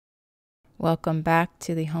Welcome back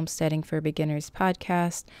to the Homesteading for Beginners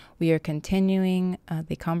podcast. We are continuing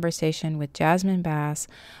the conversation with Jasmine Bass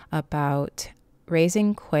about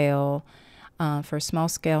raising quail for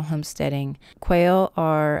small-scale homesteading. Quail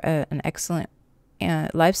are an excellent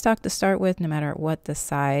livestock to start with, no matter what the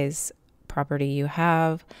size property you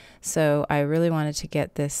have. So I really wanted to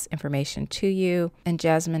get this information to you. And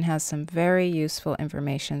Jasmine has some very useful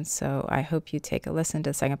information. So I hope you take a listen to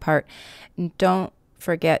the second part. And don't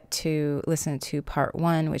forget to listen to part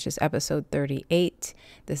 1, which is episode 38.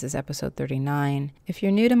 This is episode 39. If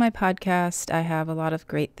you're new to my podcast, I have a lot of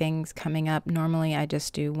great things coming up. Normally, I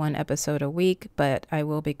just do 1 episode a week, but I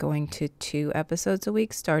will be going to 2 episodes a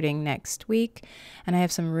week starting next week. And I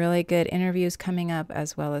have some really good interviews coming up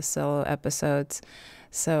as well as solo episodes.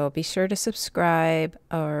 So be sure to subscribe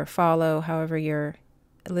or follow, however your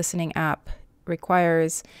listening app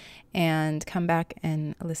requires, and come back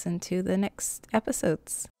and listen to the next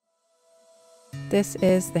episodes. This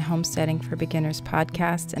is the Homesteading for Beginners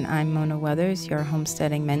podcast, and I'm Mona Weathers, your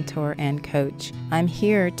homesteading mentor and coach. I'm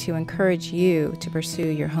here to encourage you to pursue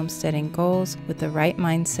your homesteading goals with the right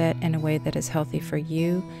mindset in a way that is healthy for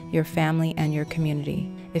you, your family, and your community.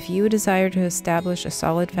 If you desire to establish a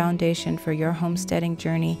solid foundation for your homesteading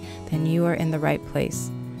journey, then you are in the right place.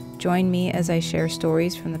 Join me as I share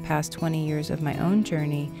stories from the past 20 years of my own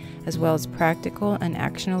journey, as well as practical and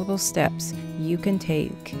actionable steps you can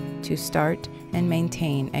take to start and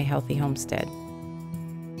maintain a healthy homestead.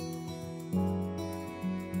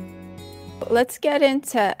 Let's get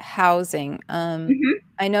into housing.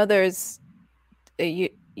 I know there's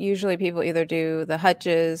usually people either do the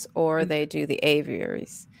hutches or they do the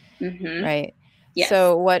aviaries, right? Yes.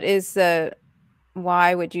 So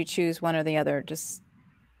why would you choose one or the other? Just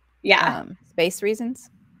space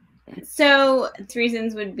reasons? So 3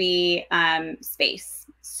 reasons would be space.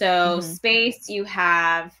 So space, you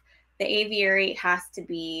have the aviary has to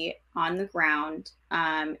be on the ground,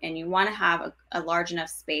 and you want to have a large enough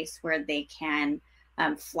space where they can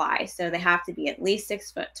fly. So they have to be at least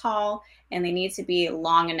 6 foot tall, and they need to be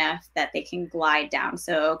long enough that they can glide down.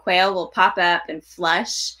 So a quail will pop up and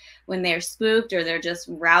flush when they're spooked or they're just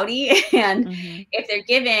rowdy. And if they're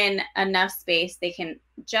given enough space, they can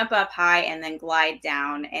jump up high and then glide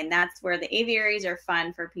down. And that's where the aviaries are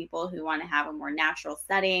fun for people who want to have a more natural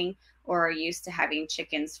setting or are used to having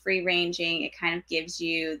chickens free ranging. It kind of gives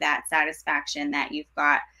you that satisfaction that you've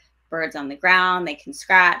got birds on the ground, they can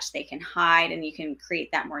scratch, they can hide, and you can create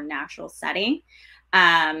that more natural setting.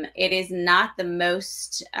 It is not the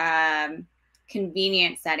most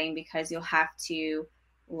convenient setting because you'll have to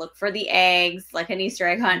look for the eggs like an Easter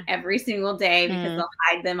egg hunt every single day because they'll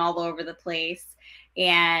hide them all over the place.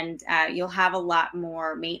 And you'll have a lot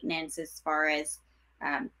more maintenance as far as,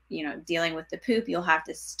 dealing with the poop. You'll have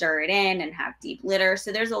to stir it in and have deep litter.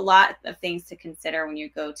 So there's a lot of things to consider when you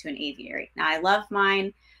go to an aviary. Now, I love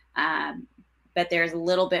mine, but there's a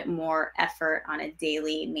little bit more effort on a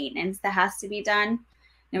daily maintenance that has to be done.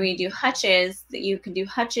 And when you do hutches, you can do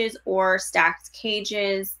hutches or stacked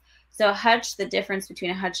cages. So a hutch, the difference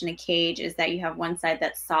between a hutch and a cage is that you have one side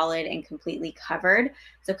that's solid and completely covered.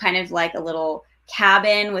 So kind of like a little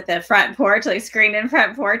cabin with a front porch, like screened-in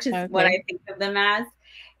front porch is what I think of them as.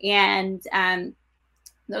 And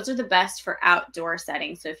those are the best for outdoor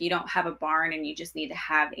settings. So if you don't have a barn and you just need to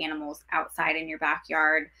have animals outside in your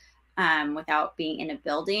backyard without being in a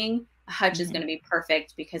building, a hutch is going to be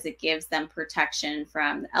perfect because it gives them protection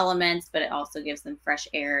from the elements, but it also gives them fresh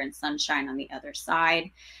air and sunshine on the other side.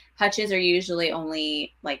 Hutches are usually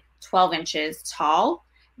only like 12 inches tall,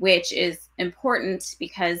 which is important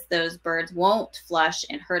because those birds won't flush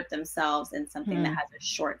and hurt themselves in something that has a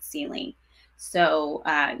short ceiling. So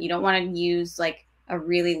you don't want to use like a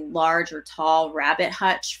really large or tall rabbit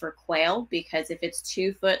hutch for quail because if it's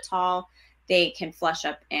 2 foot tall, they can flush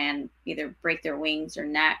up and either break their wings or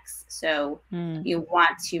necks. So you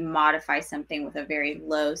want to modify something with a very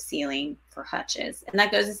low ceiling for hutches. And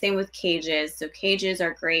that goes the same with cages. So cages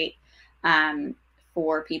are great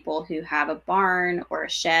for people who have a barn or a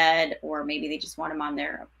shed, or maybe they just want them on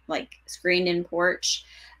their like screened in porch.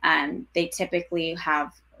 They typically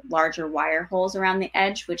have larger wire holes around the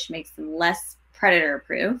edge, which makes them less predator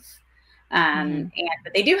proof.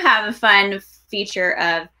 But they do have a fun feature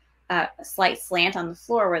of a slight slant on the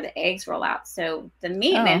floor where the eggs roll out. So the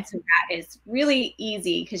maintenance of that is really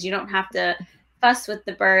easy because you don't have to fuss with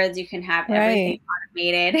the birds. You can have everything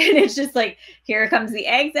automated. And it's just like, here comes the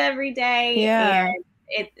eggs every day. And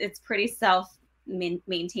it's pretty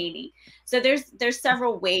self-maintaining. So there's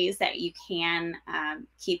several ways that you can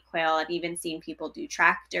keep quail. I've even seen people do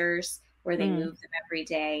tractors where they move them every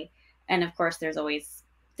day. And of course, there's always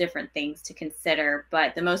different things to consider,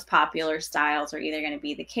 but the most popular styles are either going to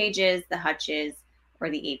be the cages, the hutches, or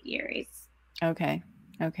the aviaries. Okay.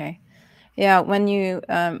 Okay. Yeah. When you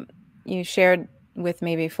shared with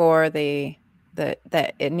me before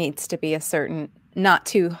that it needs to be a certain, not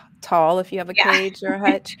too tall if you have a Yeah. cage or a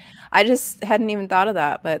hutch. I just hadn't even thought of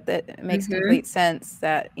that, but that makes Mm-hmm. complete sense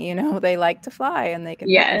that, they like to fly and they can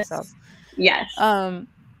hurt themselves. Yes. Yes.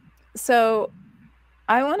 So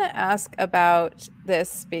I want to ask about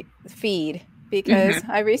this feed Mm-hmm. because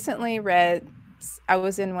I recently read, I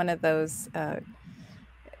was in one of those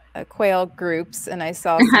quail groups and I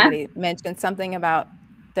saw Uh-huh. somebody mention something about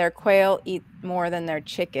their quail eat more than their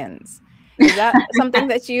chickens. Is that something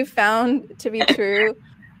that you found to be true?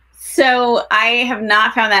 So I have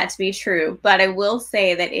not found that to be true, but I will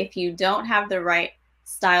say that if you don't have the right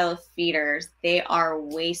style of feeders, they are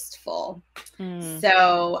wasteful. Mm,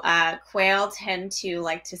 So quail tend to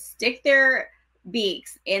like to stick their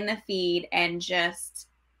beaks in the feed and just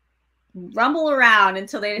rumble around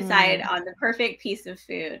until they decide mm, on the perfect piece of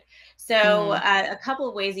food. So mm, a couple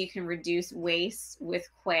of ways you can reduce waste with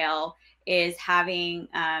quail is having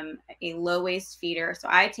a low waste feeder. So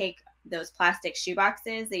I take those plastic shoe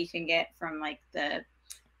boxes that you can get from like the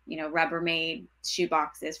Rubbermaid shoe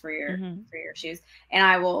boxes mm-hmm, for your shoes, and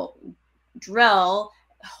I will drill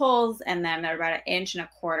holes in them that are about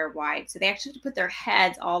 1.25 inches wide. So they actually have to put their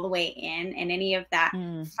heads all the way in, and any of that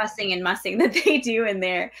mm, fussing and mussing that they do in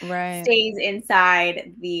there right. stays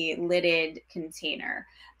inside the lidded container.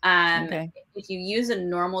 Um, Okay. if you use a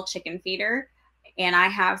normal chicken feeder, and I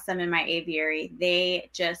have some in my aviary,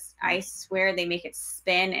 I swear they make it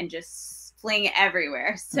spin and just fling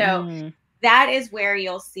everywhere. So Mm, that is where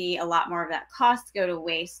you'll see a lot more of that cost go to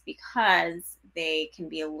waste because they can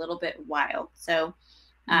be a little bit wild. So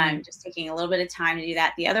mm, just taking a little bit of time to do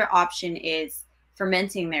that. The other option is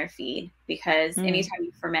fermenting their feed, because mm, anytime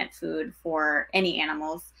you ferment food for any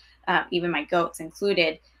animals, even my goats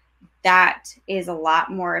included, that is a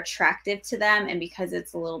lot more attractive to them. And because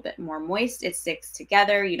it's a little bit more moist, it sticks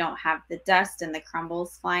together. You don't have the dust and the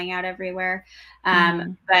crumbles flying out everywhere.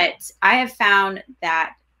 mm-hmm, But I have found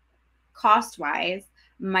that cost wise,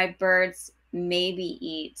 my birds maybe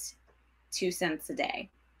eat 2 cents a day.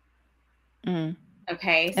 mm.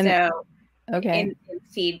 Okay. And So okay. in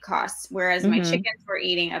feed costs, whereas my Mm-hmm. chickens were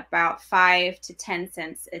eating about 5 to 10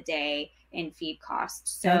 cents a day in feed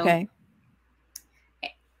costs. So Okay.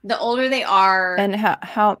 the older they are, And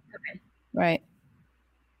how right.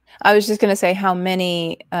 I was just gonna say, how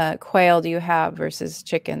many quail do you have versus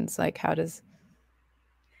chickens? Like, how does?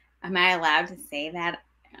 am I allowed to say that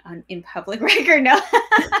in public record? No.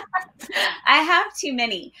 I have too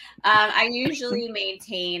many. I usually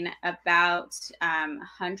maintain about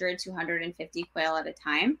 100 to 150 quail at a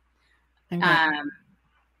time. Okay. Um,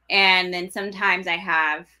 and then sometimes I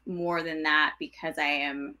have more than that because I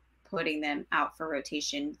am putting them out for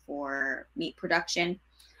rotation for meat production.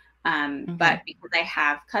 But Okay. because I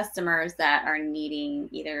have customers that are needing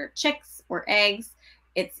either chicks or eggs,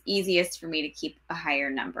 it's easiest for me to keep a higher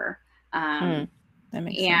number. Mm, Um, that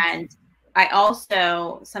makes sense. and I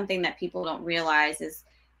also, something that people don't realize is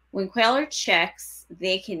when quail are chicks,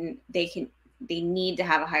 they need to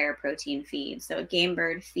have a higher protein feed. So a game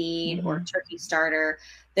bird feed or Mm-hmm. turkey starter,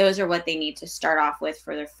 those are what they need to start off with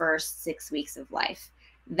for their first 6 weeks of life.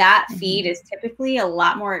 That feed Mm-hmm. is typically a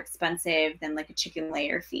lot more expensive than like a chicken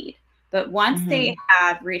layer feed. But once Mm-hmm. they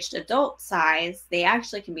have reached adult size, they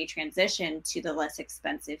actually can be transitioned to the less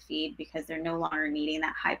expensive feed because they're no longer needing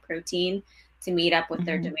that high protein to meet up with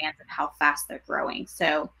their Mm-hmm. demands of how fast they're growing.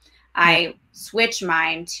 So Yep. I switch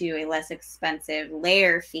mine to a less expensive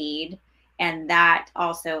layer feed, and that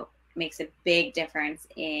also makes a big difference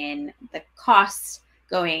in the costs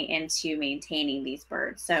going into maintaining these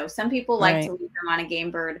birds. So some people like to Right. leave them on a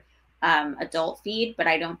game bird adult feed, but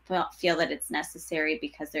I don't feel that it's necessary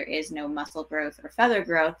because there is no muscle growth or feather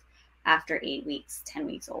growth after 8 weeks, 10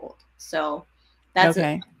 weeks old. So that's a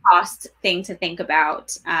Okay. cost thing to think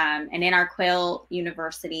about. And in our Quail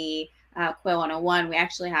University, Quail 101, we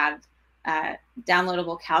actually have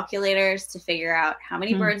downloadable calculators to figure out how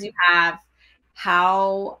many Mm, birds you have,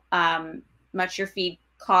 how much your feed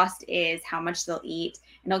cost is, how much they'll eat,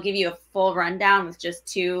 and they'll give you a full rundown with just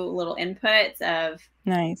two little inputs of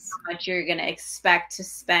nice. how much you're going to expect to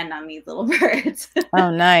spend on these little birds. Oh,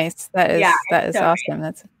 nice. That Yeah, is that it's is so awesome.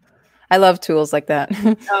 I love tools like that.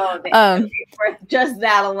 oh, Um, for just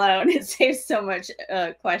that alone, it saves so much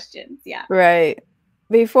questions. Yeah, right.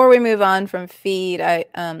 Before we move on from feed, I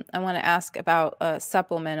want to ask about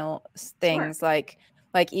supplemental sure. things like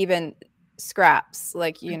even scraps,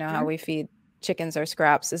 like how Mhm. we feed chickens or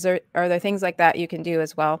scraps. Are there things like that you can do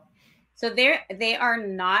as well? So they are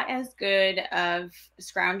not as good of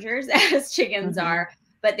scroungers as chickens are,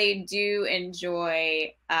 but they do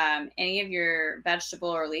enjoy any of your vegetable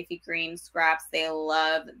or leafy green scraps. They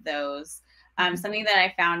love those. Something that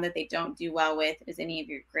I found that they don't do well with is any of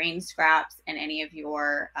your grain scraps and any of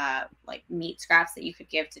your like meat scraps that you could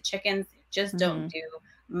give to chickens. Just don't do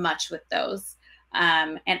much with those.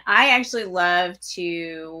 And I actually love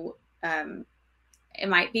to it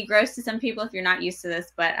might be gross to some people if you're not used to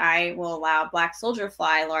this, but I will allow black soldier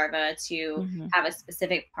fly larvae to have a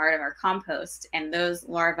specific part of our compost. And those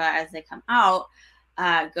larvae, as they come out,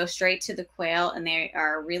 go straight to the quail, and they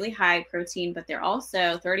are really high protein, but they're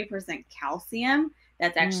also 30% calcium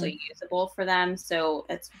that's actually usable for them. So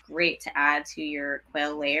it's great to add to your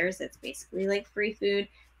quail layers. It's basically like free food.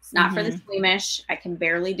 It's not for the squeamish. I can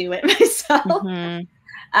barely do it myself.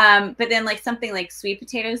 But then like something like sweet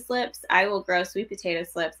potato slips, I will grow sweet potato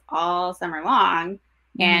slips all summer long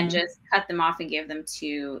and just cut them off and give them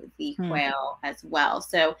to the quail as well.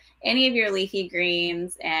 So any of your leafy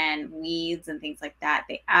greens and weeds and things like that,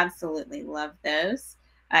 they absolutely love those.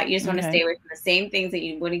 You just want to stay away from the same things that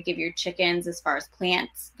you wouldn't give your chickens as far as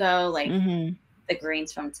plants go, like the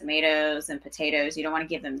greens from tomatoes and potatoes. You don't want to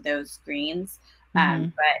give them those greens.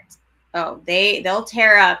 But they'll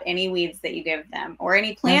tear up any weeds that you give them or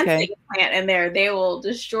any plants that you plant in there. They will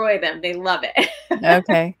destroy them. They love it.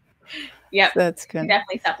 Okay. Yep. So that's good.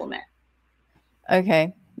 Definitely supplement.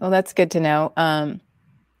 Okay. Well, that's good to know.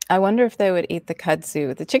 I wonder if they would eat the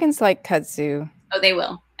kudzu. The chickens like kudzu. Oh, they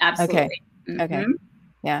will. Absolutely. Okay.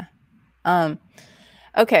 Yeah.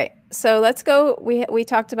 Okay. So let's go. We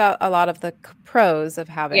talked about a lot of the pros of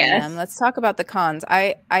having them. Let's talk about the cons.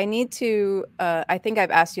 I need to, I think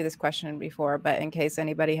I've asked you this question before, but in case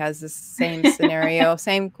anybody has the same scenario,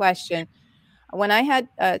 same question. When I had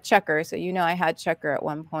Checker, so I had Checker at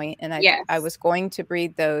one point, and I was going to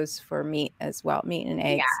breed those for meat as well, meat and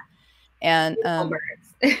eggs. And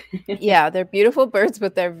birds. Yeah, they're beautiful birds,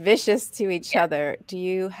 but they're vicious to each other. Do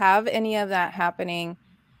you have any of that happening?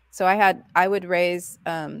 So I would raise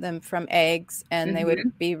them from eggs, and they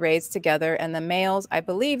would be raised together. And the males, I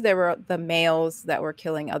believe there were the males that were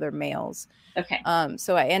killing other males. Okay.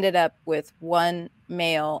 So I ended up with one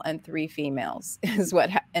male and 3 females is what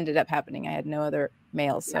ended up happening. I had no other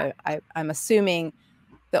males. So I'm assuming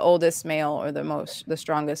the oldest male or the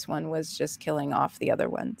strongest one was just killing off the other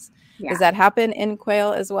ones. Yeah. Does that happen in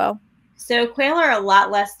quail as well? So quail are a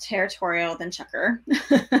lot less territorial than Checker.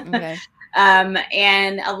 Okay.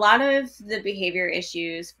 And a lot of the behavior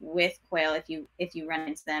issues with quail, if you run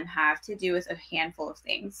into them, have to do with a handful of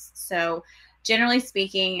things. So generally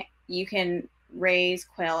speaking, you can raise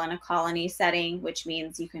quail in a colony setting, which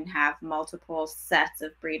means you can have multiple sets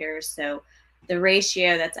of breeders. So the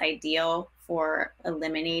ratio that's ideal for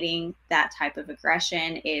eliminating that type of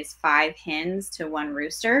aggression is 5 hens to 1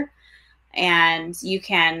 rooster. And you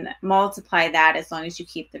can multiply that as long as you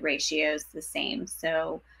keep the ratios the same.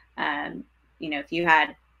 So if you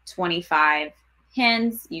had 25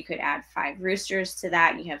 hens, you could add 5 roosters to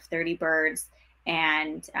that. You have 30 birds.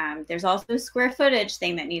 And there's also a square footage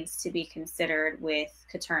thing that needs to be considered with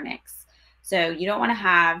Coturnix. So you don't want to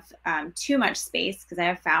have too much space, because I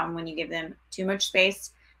have found when you give them too much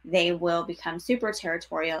space, they will become super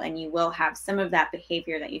territorial, and you will have some of that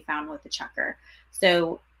behavior that you found with the Checker.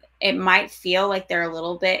 So it might feel like they're a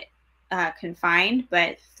little bit confined,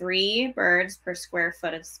 but 3 birds per square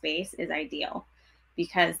foot of space is ideal,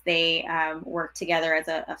 because they work together as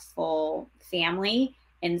a full family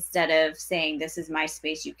instead of saying, this is my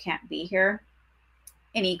space, you can't be here.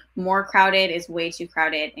 Any more crowded is way too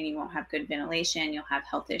crowded, and you won't have good ventilation. You'll have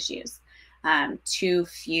health issues. Too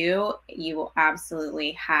few, you will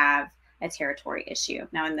absolutely have a territory issue.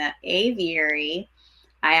 Now in the aviary,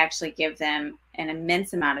 I actually give them an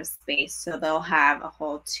immense amount of space. So they'll have a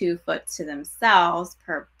whole 2 foot to themselves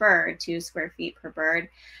per bird, 2 square feet per bird.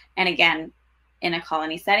 And again, in a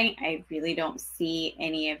colony setting, I really don't see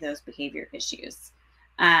any of those behavior issues.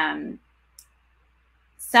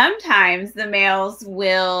 Sometimes the males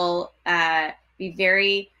will be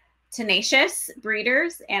very tenacious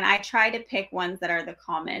breeders, and I try to pick ones that are the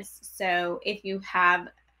calmest. So if you have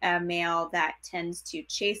a male that tends to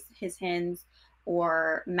chase his hens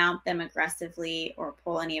or mount them aggressively or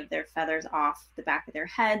pull any of their feathers off the back of their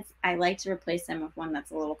heads, I like to replace them with one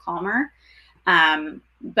that's a little calmer.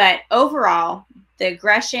 But overall, the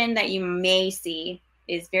aggression that you may see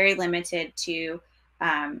is very limited to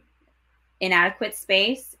inadequate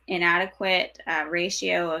space, inadequate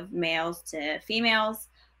ratio of males to females,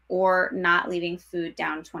 or not leaving food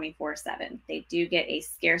down 24/7. They do get a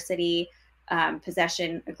scarcity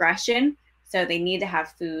possession aggression. So they need to have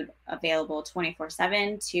food available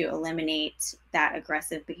 24/7 to eliminate that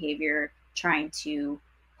aggressive behavior trying to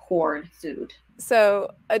hoard food. So,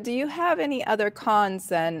 do you have any other cons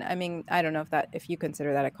then? I mean, I don't know if you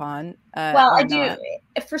consider that a con Well, I or do. not.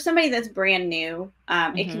 For somebody that's brand new,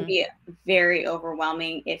 it can Hmm. be very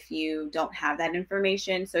overwhelming if you don't have that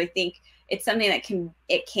information. So I think it's something that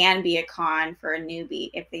can be a con for a newbie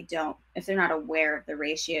if they're not aware of the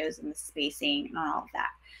ratios and the spacing and all of that.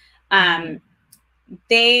 Hmm. Um,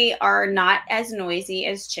 they are not as noisy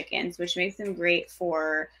as chickens, which makes them great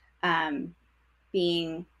for um,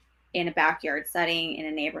 being in a backyard setting, in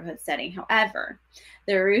a neighborhood setting. However,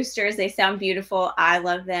 the roosters, they sound beautiful. I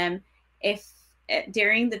love them. If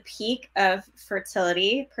during the peak of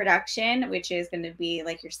fertility production, which is going to be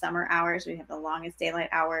like your summer hours, we have the longest daylight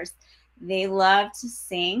hours, they love to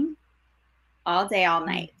sing all day, all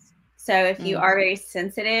night. So if you are very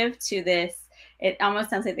sensitive to this, it almost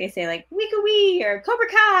sounds like they say like weeka wee or Cobra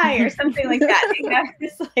Kai or something like that. They have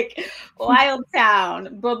this like wild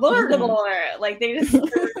sound, blah, blah, blah, Hmm. blah, like they just are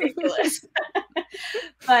ridiculous.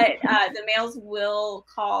 But the males will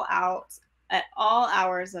call out at all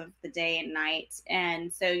hours of the day and night,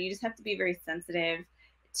 and so you just have to be very sensitive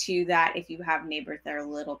to that. If you have neighbors that are a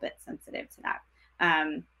little bit sensitive to that,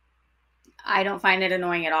 um, I don't find it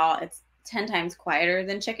annoying at all. It's 10 times quieter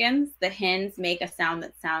than chickens. The hens make a sound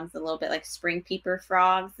that sounds a little bit like spring peeper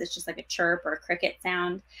frogs. It's just like a chirp or a cricket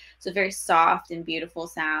sound. So very soft and beautiful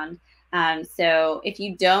sound. So if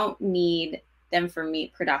you don't need them for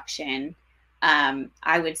meat production,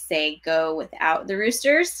 I would say go without the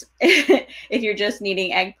roosters if you're just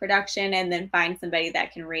needing egg production, and then find somebody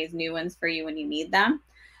that can raise new ones for you when you need them.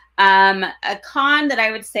 A con that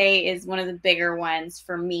I would say is one of the bigger ones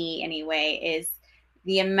for me anyway is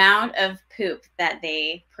the amount of poop that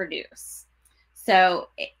they produce. So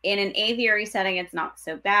in an aviary setting, it's not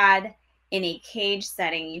so bad. In a cage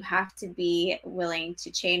setting, you have to be willing to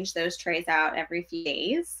change those trays out every few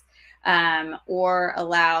days, or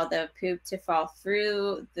allow the poop to fall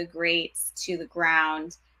through the grates to the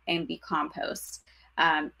ground and be compost.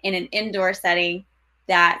 In an indoor setting,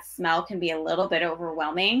 that smell can be a little bit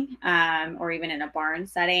overwhelming, or even in a barn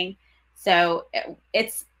setting. So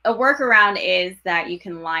it's a workaround is that you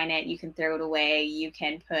can line it, you can throw it away, you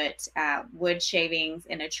can put wood shavings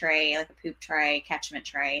in a tray, like a poop tray, catchment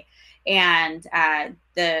tray, and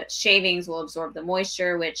the shavings will absorb the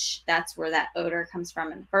moisture, which that's where that odor comes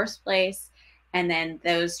from in the first place. And then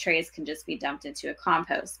those trays can just be dumped into a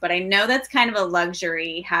compost. But I know that's kind of a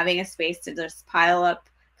luxury, having a space to just pile up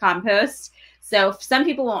compost. So some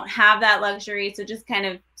people won't have that luxury. So just kind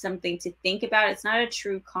of something to think about. It's not a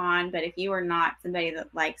true con, but if you are not somebody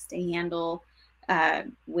that likes to handle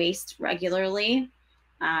waste regularly,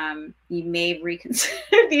 you may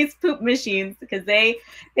reconsider these poop machines, because they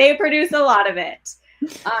produce a lot of it.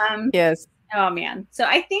 Yes. Oh man. So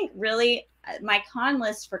I think really my con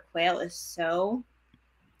list for quail is so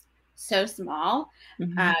small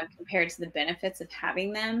Hmm. compared to the benefits of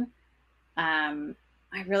having them.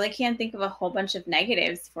 I really can't think of a whole bunch of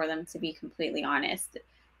negatives for them, to be completely honest.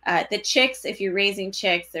 The chicks, if you're raising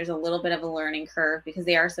chicks, there's a little bit of a learning curve because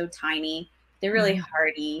they are so tiny. They're really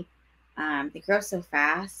hardy. They grow so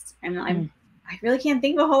fast. And I really can't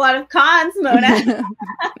think of a whole lot of cons, Mona.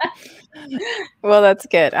 Well, that's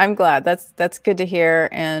good. I'm glad. That's good to hear.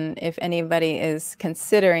 And if anybody is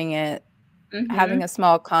considering it, having Mm-hmm. a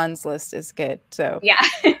small cons list is good. So, Yeah,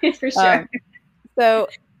 for sure. um, so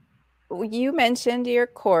you mentioned your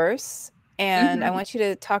course, and I Mm-hmm. want you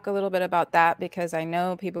to talk a little bit about that because I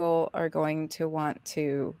know people are going to want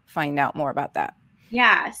to find out more about that.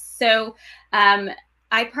 Yeah. So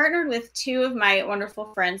I partnered with two of my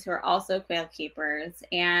wonderful friends who are also quail keepers.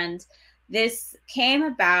 And this came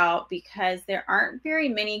about because there aren't very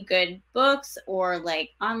many good books or like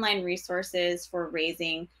online resources for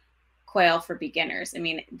raising quail for beginners. I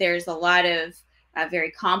mean, there's a lot of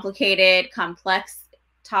very complicated, complex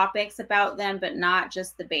topics about them, but not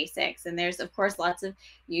just the basics. And there's, of course, lots of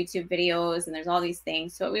YouTube videos and there's all these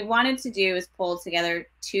things. So, what we wanted to do is pull together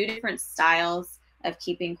two different styles of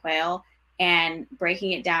keeping quail and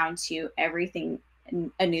breaking it down to everything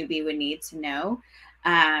a newbie would need to know.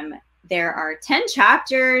 Um, there are 10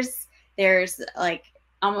 chapters, there's like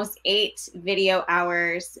almost 8 video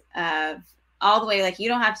hours of all the way, like you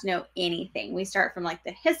don't have to know anything. We start from like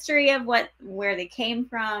the history of where they came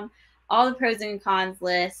from, all the pros and cons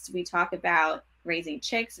lists. We talk about raising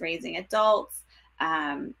chicks, raising adults,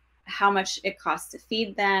 how much it costs to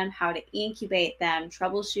feed them, how to incubate them,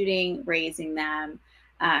 troubleshooting raising them,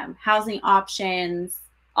 housing options,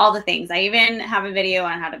 all the things. I even have a video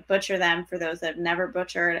on how to butcher them for those that have never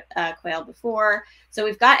butchered quail before. So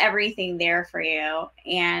we've got everything there for you.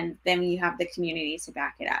 And then you have the community to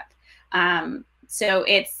back it up. So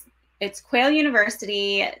it's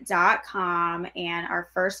quailuniversity.com. And our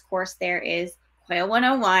first course there is Quail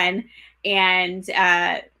 101. And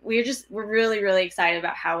we're really, really excited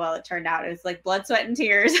about how well it turned out. It was like blood, sweat, and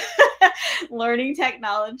tears, learning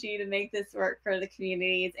technology to make this work for the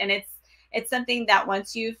communities. And it's something that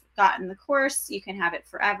once you've gotten the course, you can have it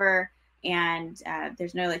forever. And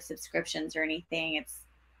there's no like subscriptions or anything.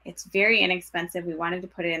 It's very inexpensive. We wanted to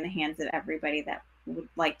put it in the hands of everybody that would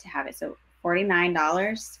like to have it. So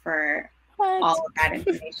 $49 for all of that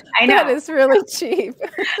information. I know. That is really cheap.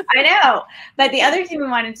 I know. But the other thing we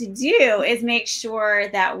wanted to do is make sure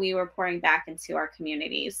that we were pouring back into our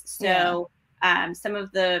communities. So some of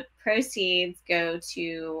the proceeds go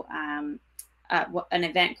to an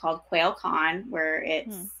event called Quail Con, where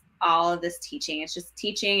it's all of this teaching. It's just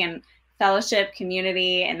teaching and fellowship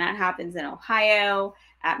community. And that happens in Ohio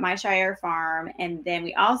at My Shire Farm. And then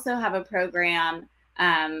we also have a program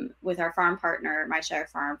with our farm partner, My Shire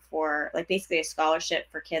Farm, for like basically a scholarship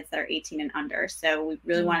for kids that are 18 and under. So we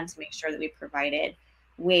really wanted to make sure that we provided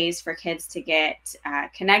ways for kids to get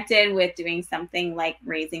connected with doing something like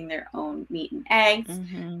raising their own meat and eggs,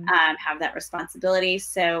 have that responsibility.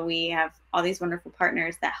 So we have all these wonderful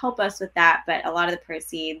partners that help us with that. But a lot of the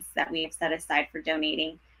proceeds that we have set aside for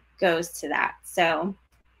donating goes to that. So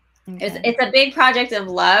it's a big project of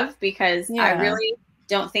love, because I really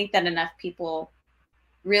don't think that enough people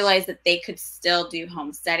realize that they could still do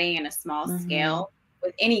homesteading in a small scale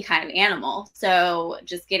with any kind of animal. So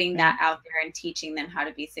just getting that out there and teaching them how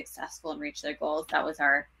to be successful and reach their goals, that was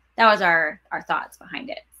our thoughts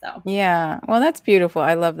behind it. So well, that's beautiful.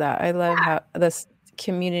 I love that. I love how this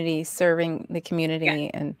community, serving the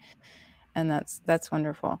community, and that's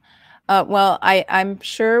wonderful. Well, I'm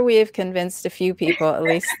sure we have convinced a few people, at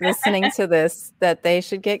least listening to this, that they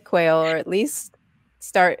should get quail, or at least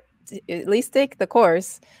take the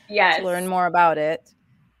course to learn more about it.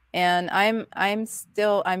 And I'm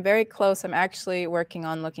very close. I'm actually working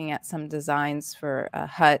on looking at some designs for a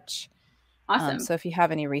hutch. Awesome. So if you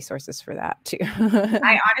have any resources for that too.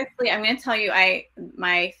 I'm going to tell you,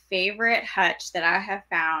 my favorite hutch that I have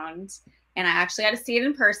found, and I actually got to see it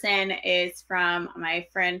in person, is from my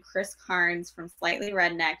friend Chris Carnes from Slightly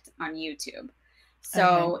Rednecked on YouTube.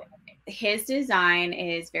 So his design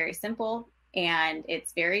is very simple and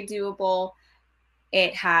it's very doable.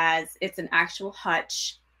 It's an actual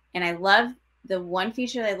hutch. And I love, the one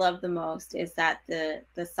feature I love the most is that the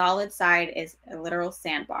solid side is a literal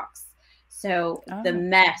sandbox. So the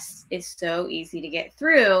mess is so easy to get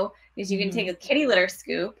through, because you can take a kitty litter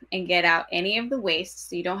scoop and get out any of the waste,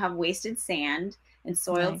 so you don't have wasted sand and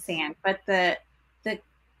soiled sand. But the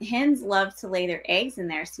hens love to lay their eggs in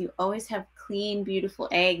there, so you always have clean, beautiful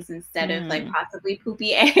eggs instead of like possibly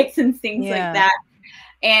poopy eggs and things like that.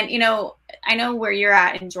 And I know where you're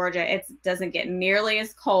at in Georgia, it doesn't get nearly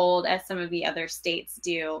as cold as some of the other states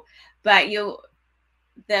do, but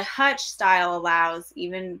the hutch style allows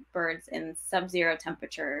even birds in sub-zero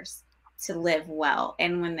temperatures to live well.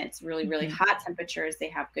 And when it's really, really hot temperatures, they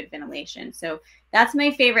have good ventilation. So that's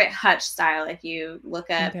my favorite hutch style. If you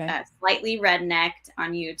look up Slightly Rednecked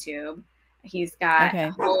on YouTube, he's got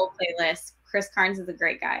a whole playlist. Chris Carnes is a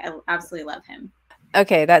great guy. I absolutely love him.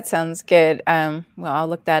 Okay, that sounds good. Well, I'll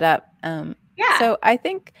look that up. So I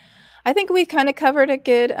think we kind of covered a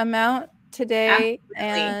good amount today.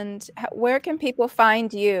 Absolutely. And where can people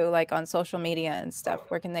find you, like on social media and stuff?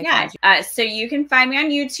 Where can they find you? So you can find me on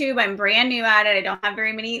YouTube. I'm brand new at it. I don't have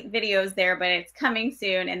very many videos there, but it's coming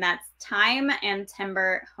soon. And that's Thyme and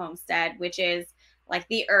Timber Homestead, which is like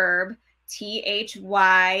the herb,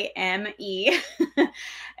 THYME,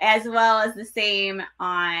 as well as the same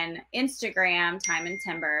on Instagram, Thyme and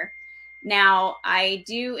Timber. Now,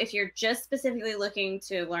 if you're just specifically looking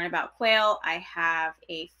to learn about quail, I have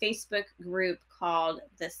a Facebook group called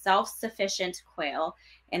The Self-Sufficient Quail,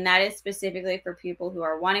 and that is specifically for people who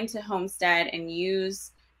are wanting to homestead and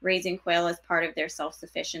use raising quail as part of their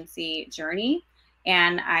self-sufficiency journey.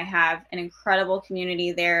 And I have an incredible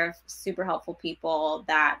community there of super helpful people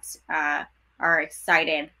that are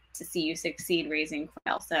excited to see you succeed raising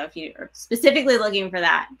quail. So if you are specifically looking for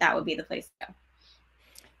that, that would be the place to go.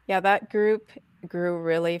 Yeah, that group grew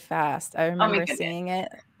really fast. I remember seeing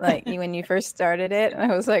it like when you first started it.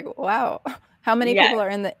 I was like, wow, how many people are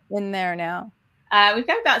in there now? We've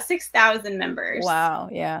got about 6,000 members. Wow.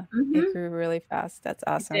 Yeah. It grew really fast. That's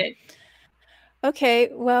awesome. Okay.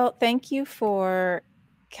 Well, thank you for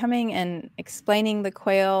coming and explaining the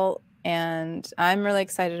quail. And I'm really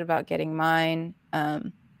excited about getting mine.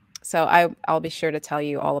 So I'll be sure to tell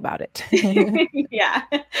you all about it. Yeah,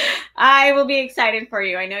 I will be excited for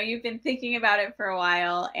you. I know you've been thinking about it for a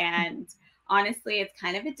while, and honestly, it's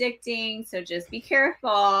kind of addicting. So just be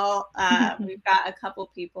careful. We've got a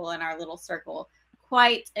couple people in our little circle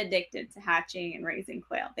quite addicted to hatching and raising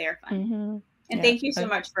quail. They are fun. Mm-hmm. And thank you so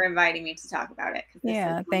much for inviting me to talk about it.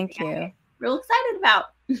 Yeah, thank you. Real excited about.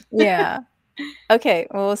 Yeah. Okay,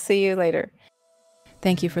 well, we'll see you later.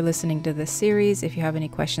 Thank you for listening to this series. If you have any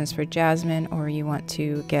questions for Jasmine or you want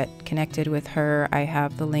to get connected with her, I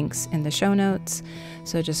have the links in the show notes,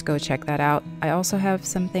 so just go check that out. I also have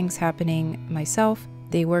some things happening myself.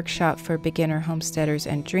 The workshop for beginner homesteaders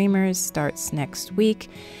and dreamers starts next week.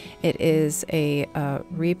 It is a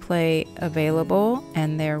replay available,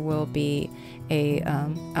 and there will be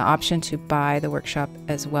an option to buy the workshop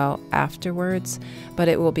as well afterwards, but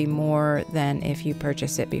it will be more than if you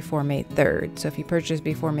purchase it before May 3rd. So if you purchase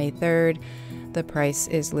before May 3rd, the price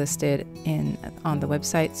is listed on the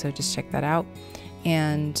website, so just check that out.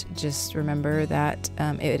 And just remember that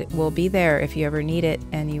it will be there if you ever need it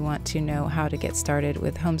and you want to know how to get started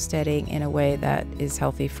with homesteading in a way that is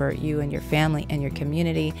healthy for you and your family and your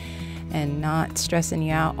community, and not stressing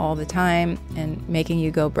you out all the time and making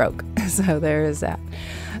you go broke. So there is that.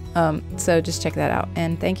 So just check that out.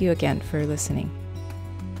 And thank you again for listening.